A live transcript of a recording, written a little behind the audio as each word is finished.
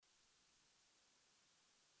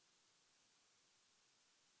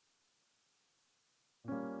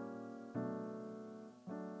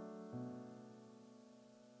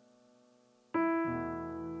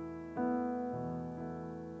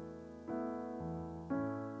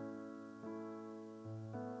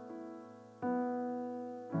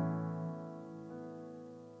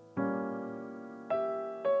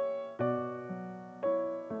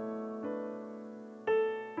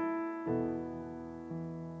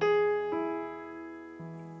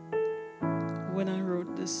When I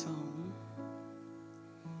wrote this song,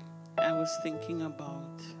 I was thinking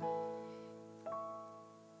about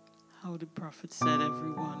how the prophet said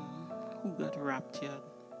everyone who got raptured,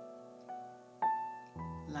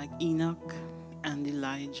 like Enoch and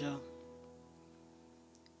Elijah.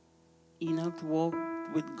 Enoch walked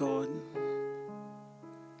with God,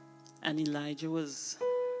 and Elijah was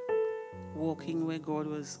walking where God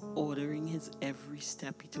was ordering his every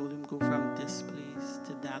step. He told him, go from this place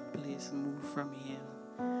to that place, move from here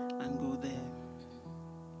and go there.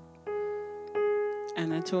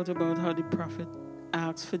 And I thought about how the prophet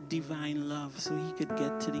asked for divine love so he could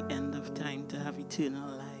get to the end of time to have eternal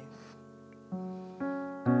life.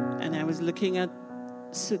 And I was looking at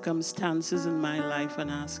circumstances in my life and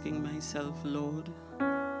asking myself, Lord,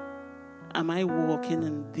 am I walking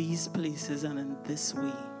in these places and in this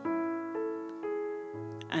way?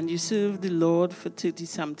 And you serve the Lord for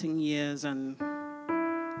 30-something years, and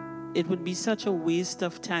it would be such a waste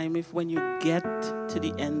of time if when you get to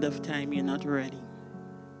the end of time, you're not ready.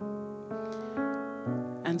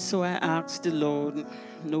 And so I asked the Lord,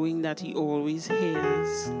 knowing that he always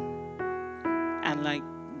hears, and like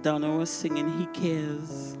Donna was singing, he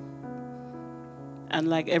cares. And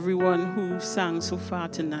like everyone who sang so far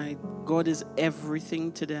tonight, God is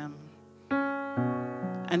everything to them.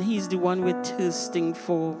 And he's the one we're thirsting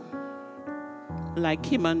for. Like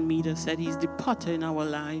Kim and Mida said, he's the potter in our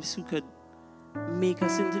lives who could make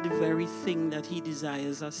us into the very thing that he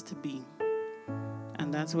desires us to be.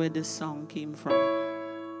 And that's where this song came from.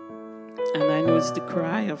 And I know it's the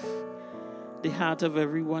cry of the heart of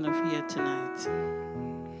every one of here tonight.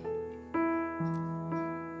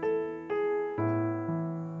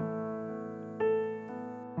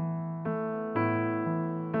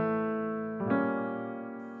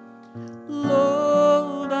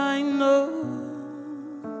 Lord, I know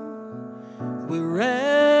we're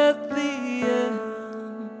at the end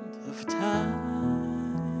of time.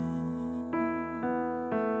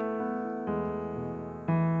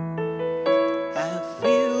 I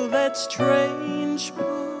feel that strange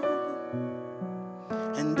pull,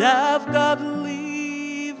 and I've got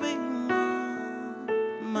leaving on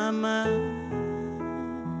my mind.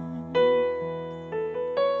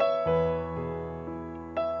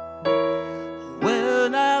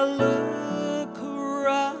 When I look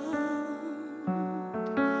around,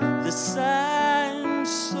 the signs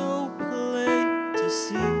so plain to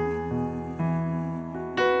see.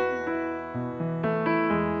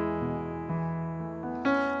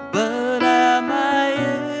 But am I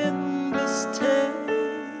in the state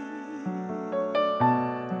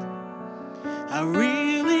I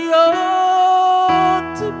really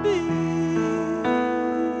ought to be?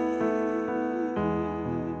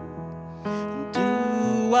 Do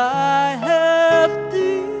I have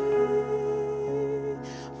divine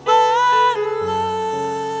love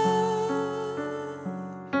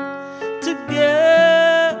to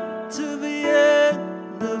get to the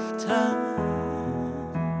end of time?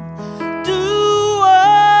 Do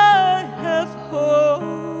I have holiness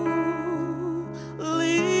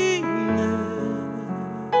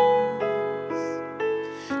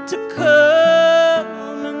to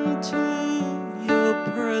come into your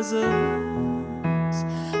presence?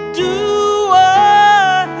 Do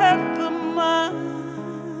I have the mind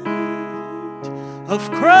of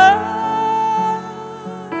Christ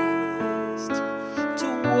to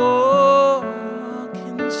walk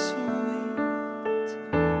in sweet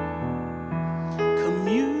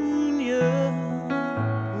communion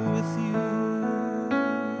with you?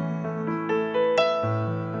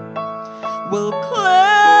 Will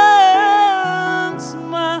cleanse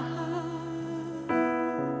my heart,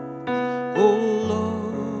 oh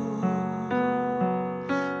Lord,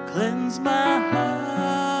 cleanse my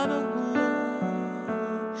heart, oh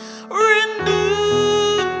Lord,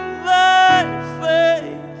 renew thy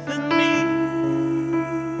faith in me.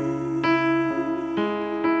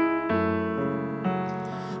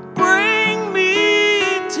 Bring me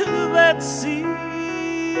to that secret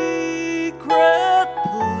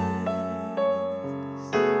place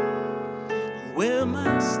where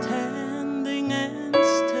my standing and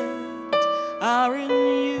stand are in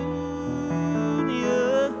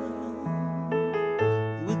union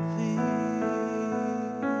with thee.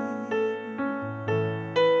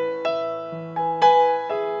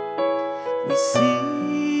 We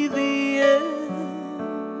see the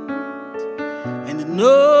end and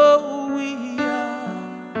know we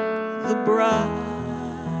are the bride.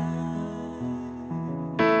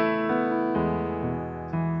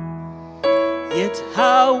 Yet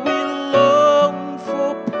how we long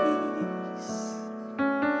for peace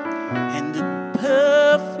and the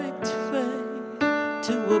perfect faith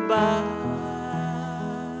to abide.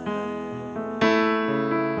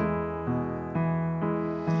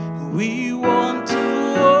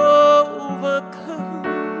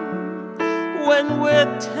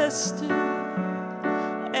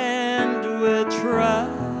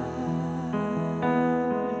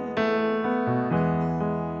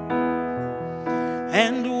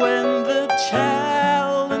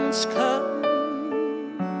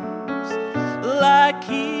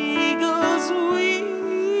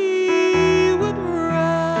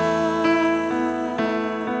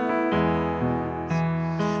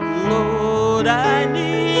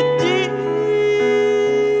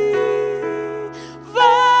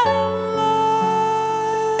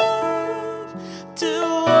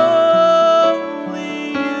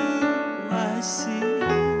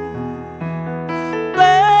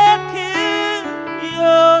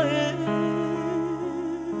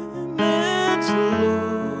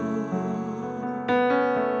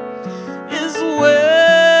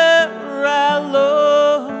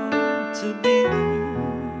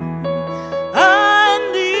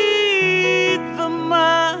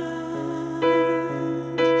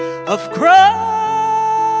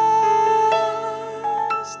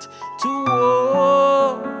 just to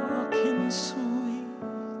walk in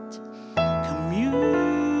sweet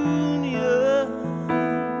communion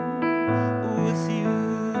with you.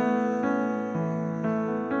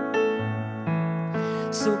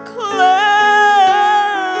 So close